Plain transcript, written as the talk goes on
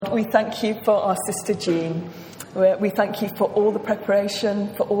We thank you for our sister Jean. We thank you for all the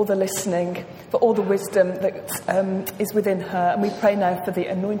preparation, for all the listening, for all the wisdom that is within her. And we pray now for the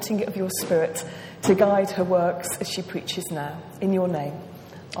anointing of your Spirit to guide her works as she preaches now. In your name.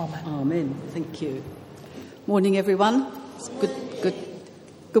 Amen. Amen. Thank you. Morning, everyone. It's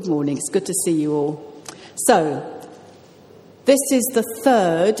good morning. It's good to see you all. So, this is the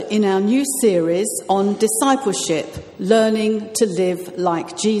third in our new series on discipleship, learning to live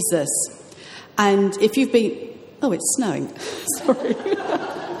like Jesus. And if you've been... Oh, it's snowing. Sorry.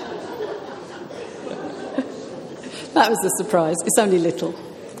 That was a surprise. It's only little.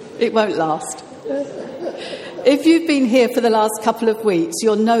 It won't last. If you've been here for the last couple of weeks,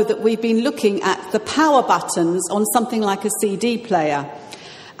 you'll know that we've been looking at the power buttons on something like a CD player.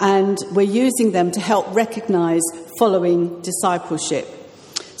 And we're using them to help recognise following discipleship.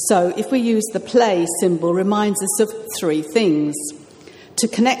 So if we use the play symbol, reminds us of three things. To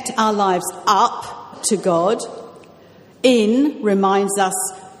connect our lives up to God. In reminds us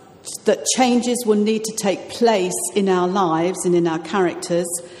that changes will need to take place in our lives and in our characters.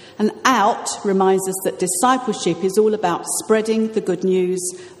 And out reminds us that discipleship is all about spreading the good news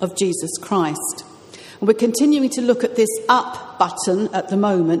of Jesus Christ. And we're continuing to look at this up button at the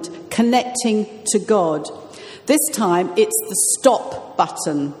moment, connecting to God. This time it's the stop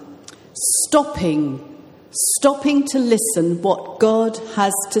button. Stopping to listen what God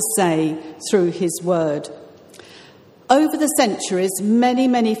has to say through his word. Over the centuries,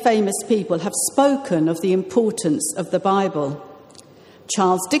 many famous people have spoken of the importance of the Bible.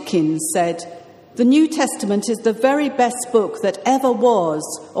 Charles Dickens said, "The New Testament is the very best book that ever was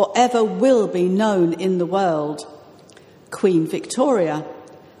or ever will be known in the world." Queen Victoria,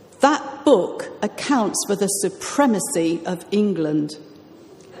 "That book accounts for the supremacy of England."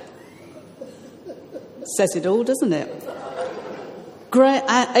 Says it all, doesn't it?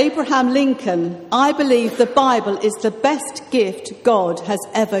 Abraham Lincoln, "I believe the Bible is the best gift God has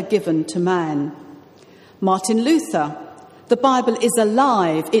ever given to man." Martin Luther, "The Bible is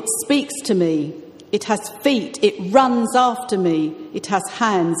alive, it speaks to me. It has feet, it runs after me. It has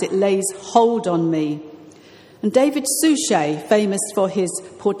hands, it lays hold on me." And David Suchet, famous for his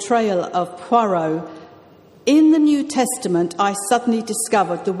portrayal of Poirot, "In the New Testament, I suddenly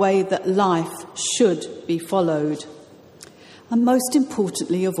discovered the way that life should be followed." And most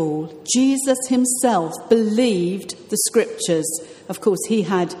importantly of all, Jesus himself believed the scriptures. Of course, he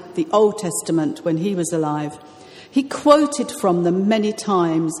had the Old Testament when he was alive. He quoted from them many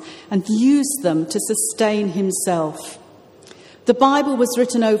times and used them to sustain himself. The Bible was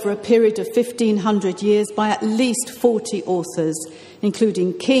written over a period of 1,500 years by at least 40 authors,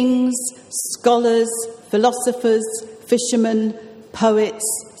 including kings, scholars, philosophers, fishermen, poets,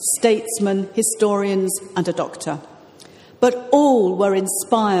 statesmen, historians, and a doctor. But all were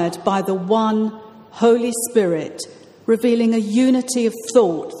inspired by the one Holy Spirit, revealing a unity of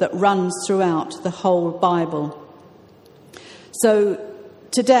thought that runs throughout the whole Bible. So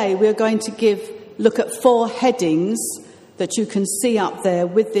today we're going to look at 4 headings that you can see up there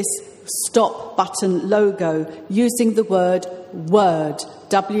with this stop button logo, using the word word,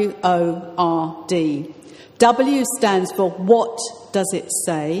 W-O-R-D. W stands for what does it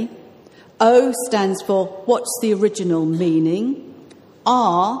say? O stands for what's the original meaning?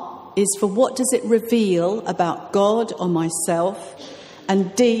 R is for what does it reveal about God or myself?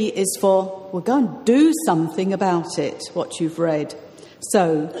 And D is for, we're going to do something about it, what you've read.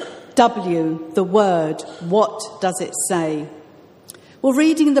 So, W, the word, what does it say? Well,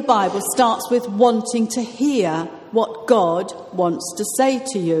 reading the Bible starts with wanting to hear what God wants to say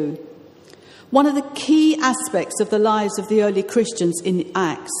to you. One of the key aspects of the lives of the early Christians in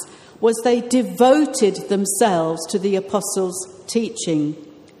Acts was they devoted themselves to the apostles' teaching.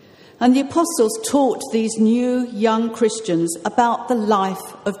 And the apostles taught these new young Christians about the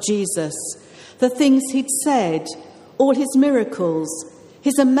life of Jesus, the things he'd said, all his miracles,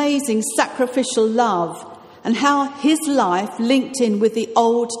 his amazing sacrificial love, and how his life linked in with the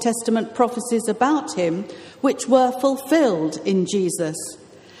Old Testament prophecies about him, which were fulfilled in Jesus.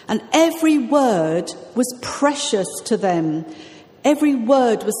 And every word was precious to them. Every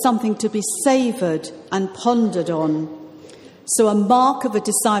word was something to be savoured and pondered on. So a mark of a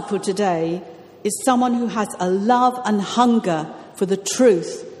disciple today is someone who has a love and hunger for the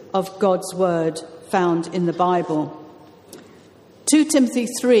truth of God's word found in the Bible. 2 Timothy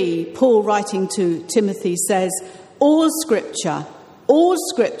 3, Paul writing to Timothy says, all scripture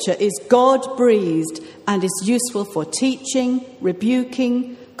is God-breathed and is useful for teaching,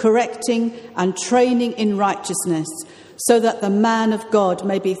 rebuking, correcting and training in righteousness, so that the man of God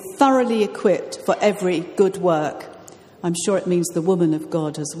may be thoroughly equipped for every good work. I'm sure it means the woman of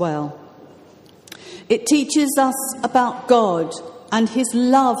God as well. It teaches us about God and his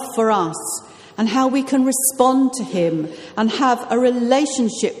love for us and how we can respond to him and have a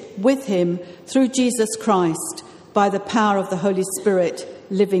relationship with him through Jesus Christ by the power of the Holy Spirit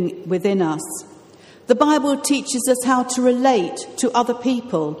living within us. The Bible teaches us how to relate to other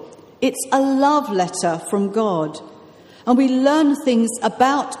people. It's a love letter from God. And we learn things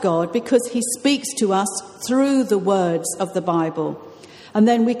about God because he speaks to us through the words of the Bible. And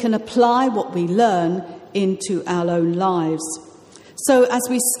then we can apply what we learn into our own lives. So as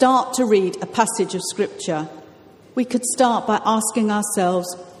we start to read a passage of Scripture, we could start by asking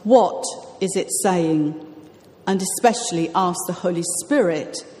ourselves, what is it saying? And especially ask the Holy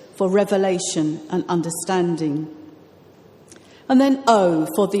Spirit for revelation and understanding. And then O,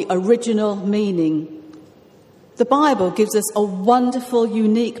 for the original meaning. The Bible gives us a wonderful,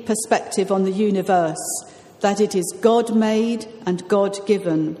 unique perspective on the universe, that it is God-made and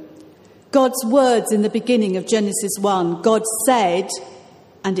God-given. God's words in the beginning of Genesis 1, God said,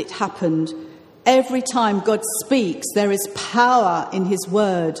 and it happened. Every time God speaks, there is power in his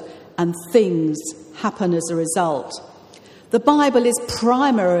word, and things happen as a result. The Bible is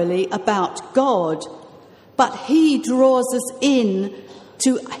primarily about God, but he draws us in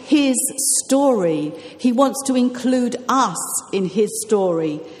to his story. He wants to include us in his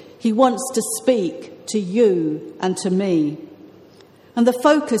story. He wants to speak to you and to me. And the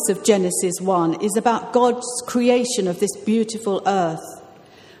focus of Genesis 1 is about God's creation of this beautiful earth.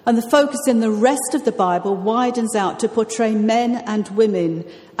 And the focus in the rest of the Bible widens out to portray men and women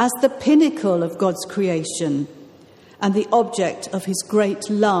as the pinnacle of God's creation and the object of his great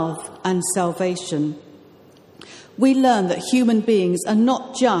love and salvation. We learn that human beings are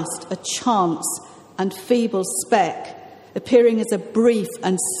not just a chance and feeble speck, appearing as a brief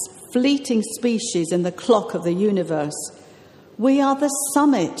and fleeting species in the clock of the universe. We are the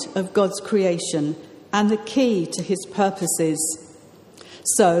summit of God's creation and the key to his purposes.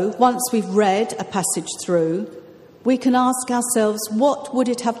 So, once we've read a passage through, we can ask ourselves, what would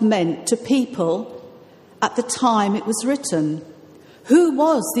it have meant to people at the time it was written? Who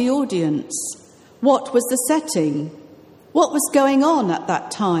was the audience? What was the setting? What was going on at that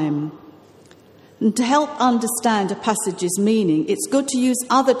time? And to help understand a passage's meaning, it's good to use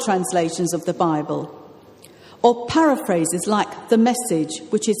other translations of the Bible or paraphrases like The Message,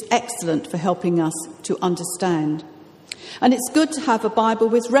 which is excellent for helping us to understand. And it's good to have a Bible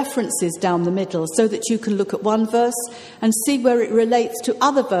with references down the middle so that you can look at one verse and see where it relates to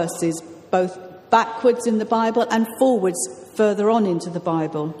other verses, both backwards in the Bible and forwards further on into the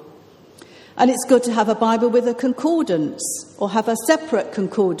Bible. And it's good to have a Bible with a concordance or have a separate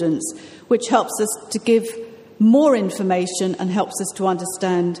concordance, which helps us to give more information and helps us to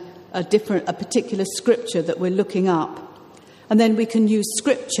understand a particular scripture that we're looking up. And then we can use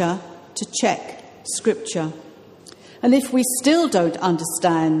scripture to check scripture. And if we still don't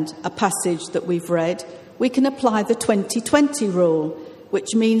understand a passage that we've read, we can apply the 20-20 rule,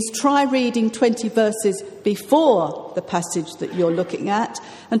 which means try reading 20 verses before the passage that you're looking at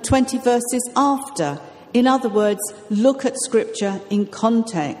and 20 verses after. In other words, look at Scripture in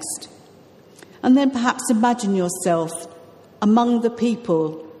context. And then perhaps imagine yourself among the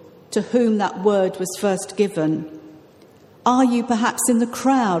people to whom that word was first given. Are you perhaps in the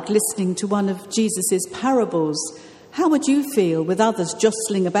crowd listening to one of Jesus' parables? How would you feel with others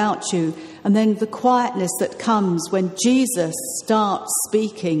jostling about you and then the quietness that comes when Jesus starts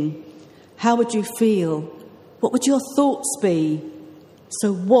speaking? How would you feel? What would your thoughts be?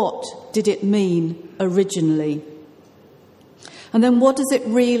 So what did it mean originally? And then what does it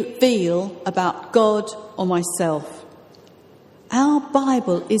reveal about God or myself? Our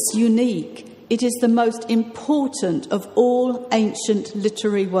Bible is unique. It is the most important of all ancient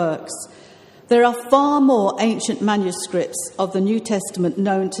literary works. There are far more ancient manuscripts of the New Testament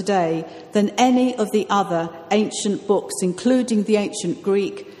known today than any of the other ancient books, including the ancient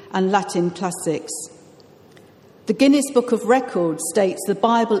Greek and Latin classics. The Guinness Book of Records states the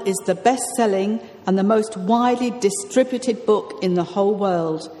Bible is the best-selling and the most widely distributed book in the whole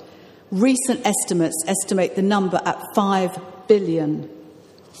world. Recent estimates estimate the number at 5 billion.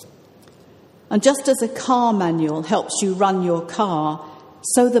 And just as a car manual helps you run your car,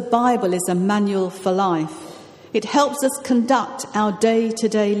 so the Bible is a manual for life. It helps us conduct our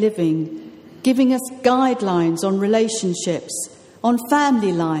day-to-day living, giving us guidelines on relationships, on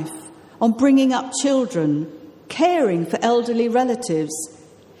family life, on bringing up children, caring for elderly relatives.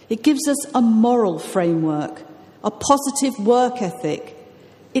 It gives us a moral framework, a positive work ethic.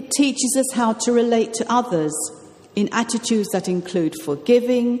 It teaches us how to relate to others in attitudes that include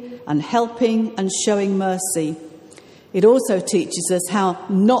forgiving and helping and showing mercy. It also teaches us how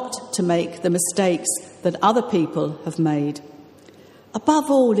not to make the mistakes that other people have made. Above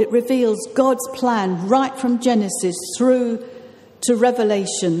all, it reveals God's plan right from Genesis through to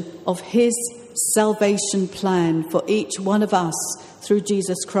Revelation of his salvation plan for each one of us through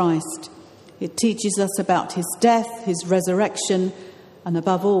Jesus Christ. It teaches us about his death, his resurrection, and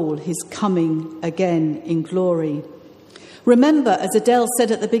above all, his coming again in glory. Remember, as Adele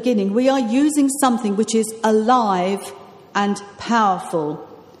said at the beginning, we are using something which is alive and powerful.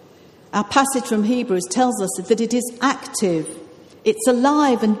 Our passage from Hebrews tells us that it is active. It's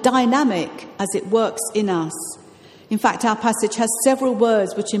alive and dynamic as it works in us. In fact, our passage has several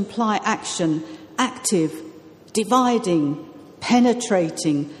words which imply action: active, dividing,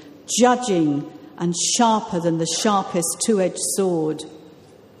 penetrating, judging, and sharper than the sharpest two-edged sword.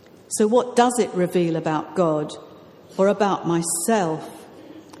 So what does it reveal about God or about myself?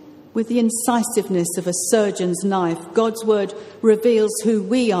 With the incisiveness of a surgeon's knife, God's word reveals who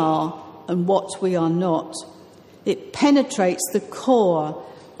we are and what we are not. It penetrates the core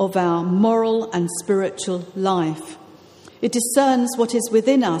of our moral and spiritual life. It discerns what is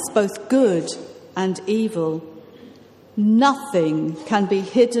within us, both good and evil. Nothing can be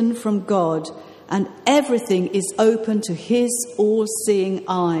hidden from God, and everything is open to his all-seeing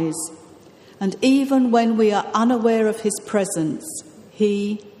eyes. And even when we are unaware of his presence,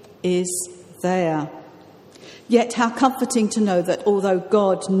 he is there. Yet how comforting to know that although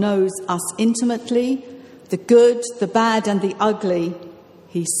God knows us intimately, the good, the bad, and the ugly,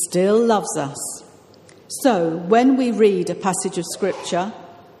 he still loves us. So when we read a passage of Scripture,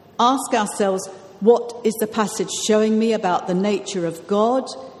 ask ourselves, what is the passage showing me about the nature of God,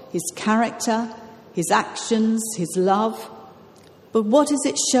 his character, his actions, his love? But what is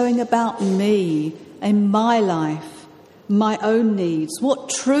it showing about me and my life, my own needs? What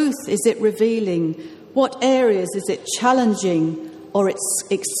truth is it revealing? What areas is it challenging or it's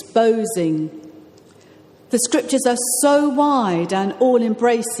exposing? The scriptures are so wide and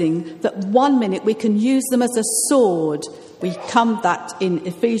all-embracing that 1 minute we can use them as a sword. That in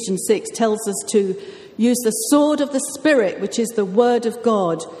Ephesians 6 tells us to use the sword of the Spirit, which is the Word of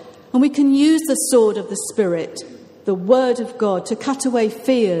God. And we can use the sword of the Spirit, the Word of God, to cut away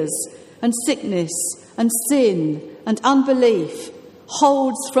fears and sickness and sin and unbelief,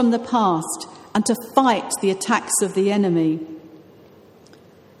 holds from the past, and to fight the attacks of the enemy.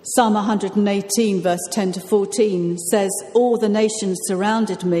 Psalm 118, verse 10 to 14 says, "All the nations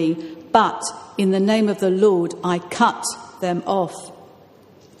surrounded me, but in the name of the Lord I cut them off."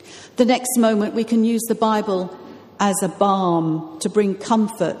 The next moment we can use the Bible as a balm to bring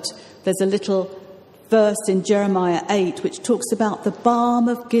comfort. There's a little verse in Jeremiah 8 which talks about the balm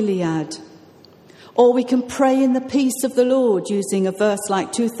of Gilead. Or we can pray in the peace of the Lord using a verse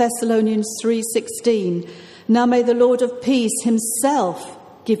like 2 Thessalonians 3:16. "Now may the Lord of peace himself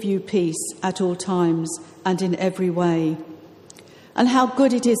give you peace at all times and in every way." And how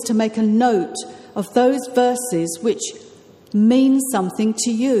good it is to make a note of those verses which mean something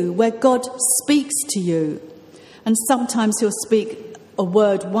to you, where God speaks to you. And sometimes he'll speak a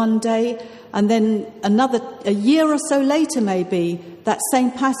word one day, and then a year or so later maybe, that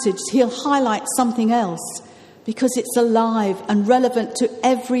same passage, he'll highlight something else because it's alive and relevant to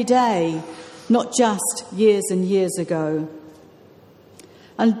every day, not just years and years ago.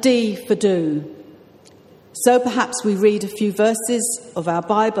 And D for do. So perhaps we read a few verses of our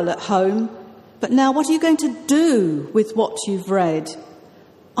Bible at home, but now what are you going to do with what you've read?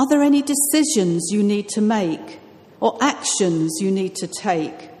 Are there any decisions you need to make or actions you need to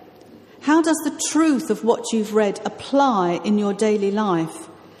take? How does the truth of what you've read apply in your daily life?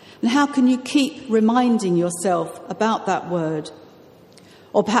 And how can you keep reminding yourself about that word?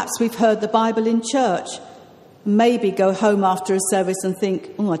 Or perhaps we've heard the Bible in church, maybe go home after a service and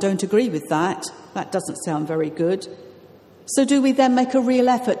think, I don't agree with that. That doesn't sound very good. So do we then make a real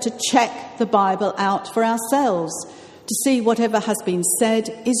effort to check the Bible out for ourselves, to see whatever has been said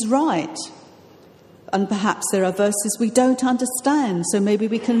is right? And perhaps there are verses we don't understand, so maybe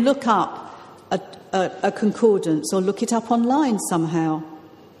we can look up a concordance or look it up online somehow.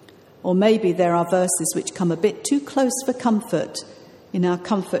 Or maybe there are verses which come a bit too close for comfort, in our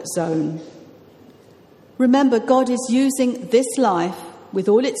comfort zone. Remember, God is using this life, with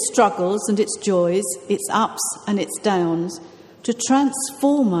all its struggles and its joys, its ups and its downs, to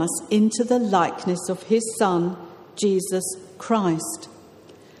transform us into the likeness of his Son, Jesus Christ.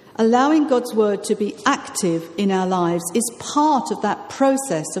 Allowing God's word to be active in our lives is part of that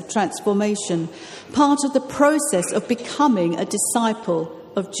process of transformation, part of the process of becoming a disciple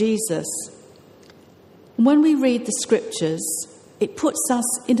of Jesus. When we read the scriptures, it puts us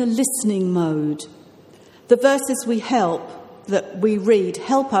in a listening mode. The verses that we read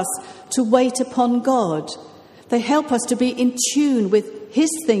help us to wait upon God. They help us to be in tune with his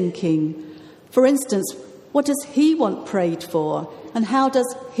thinking. For instance, what does he want prayed for? And how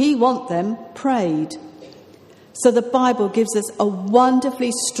does he want them prayed? So the Bible gives us a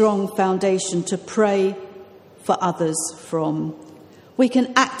wonderfully strong foundation to pray for others from. We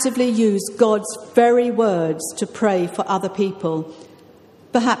can actively use God's very words to pray for other people.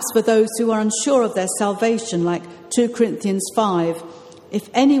 Perhaps for those who are unsure of their salvation, like 2 Corinthians 5. If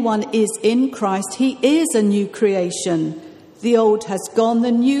anyone is in Christ, he is a new creation. The old has gone,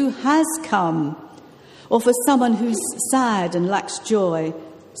 the new has come. Or for someone who's sad and lacks joy,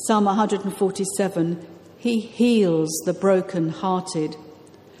 Psalm 147, he heals the broken-hearted.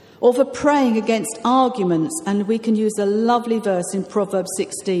 Or for praying against arguments, and we can use a lovely verse in Proverbs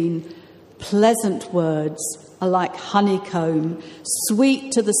 16, pleasant words are like honeycomb,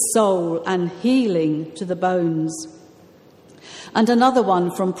 sweet to the soul and healing to the bones. And another one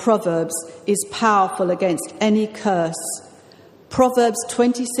from Proverbs is powerful against any curse. Proverbs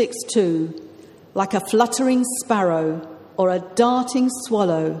 26:2, like a fluttering sparrow or a darting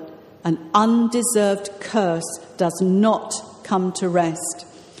swallow, an undeserved curse does not come to rest.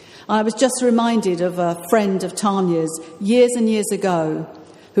 I was just reminded of a friend of Tanya's years and years ago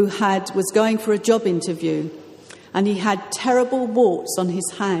who was going for a job interview, and he had terrible warts on his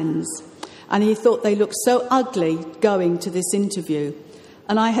hands, and he thought they looked so ugly going to this interview.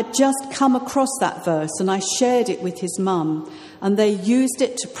 And I had just come across that verse, and I shared it with his mum, and they used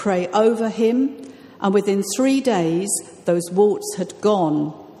it to pray over him, and within 3 days those warts had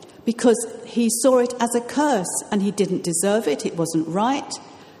gone, because he saw it as a curse and he didn't deserve it, it wasn't right,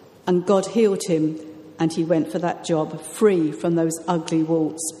 and God healed him. And he went for that job free from those ugly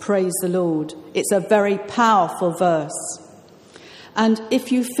warts. Praise the Lord. It's a very powerful verse. And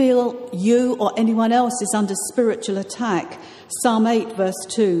if you feel you or anyone else is under spiritual attack, Psalm 8 verse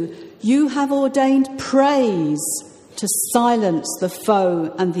 2, you have ordained praise to silence the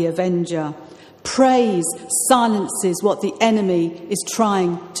foe and the avenger. Praise silences what the enemy is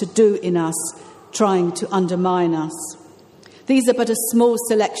trying to do in us, trying to undermine us. These are but a small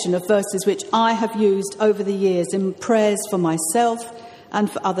selection of verses which I have used over the years in prayers for myself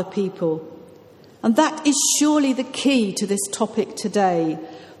and for other people. And that is surely the key to this topic today,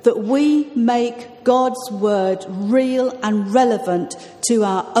 that we make God's word real and relevant to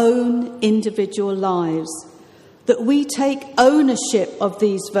our own individual lives, that we take ownership of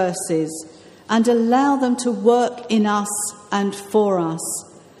these verses and allow them to work in us and for us,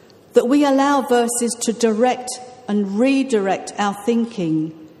 that we allow verses to direct and redirect our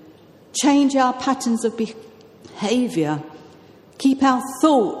thinking, change our patterns of behaviour, keep our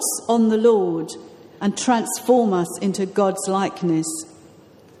thoughts on the Lord and transform us into God's likeness.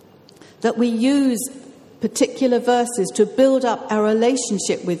 That we use particular verses to build up our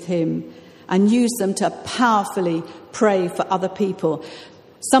relationship with him and use them to powerfully pray for other people.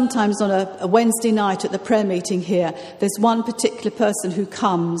 Sometimes on a Wednesday night at the prayer meeting here, there's one particular person who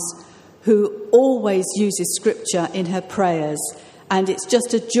comes who always uses scripture in her prayers. And it's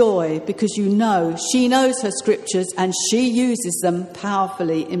just a joy because she knows her scriptures and she uses them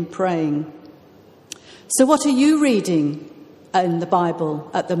powerfully in praying. So what are you reading in the Bible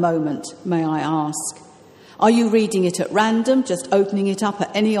at the moment, may I ask? Are you reading it at random, just opening it up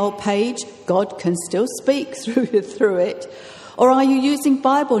at any old page? God can still speak through it. Or are you using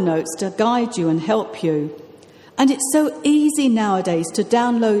Bible notes to guide you and help you? And it's so easy nowadays to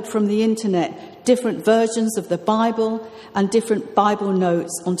download from the internet different versions of the Bible and different Bible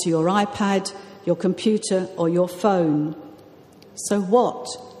notes onto your iPad, your computer or your phone. So what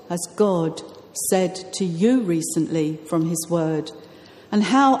has God said to you recently from his word? And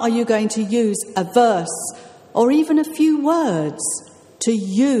how are you going to use a verse or even a few words to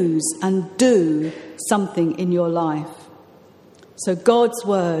use and do something in your life? So God's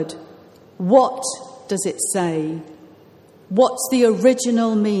word, what does it say? What's the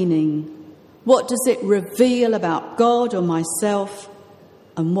original meaning? What does it reveal about God or myself?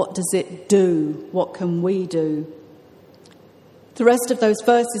 And what does it do? What can we do? The rest of those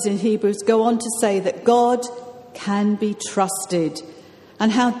verses in Hebrews go on to say that God can be trusted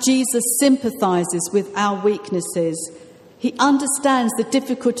and how Jesus sympathizes with our weaknesses. He understands the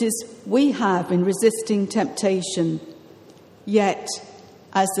difficulties we have in resisting temptation. Yet,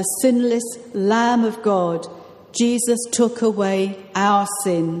 as the sinless Lamb of God, Jesus took away our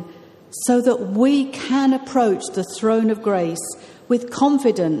sin so that we can approach the throne of grace with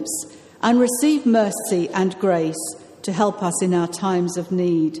confidence and receive mercy and grace to help us in our times of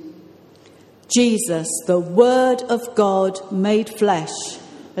need. Jesus, the Word of God made flesh,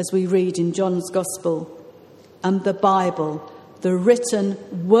 as we read in John's Gospel. and the Bible, the written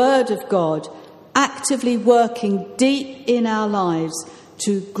Word of God, actively working deep in our lives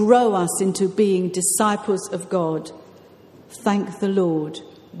to grow us into being disciples of God. Thank the Lord,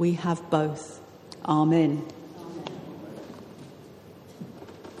 we have both. Amen.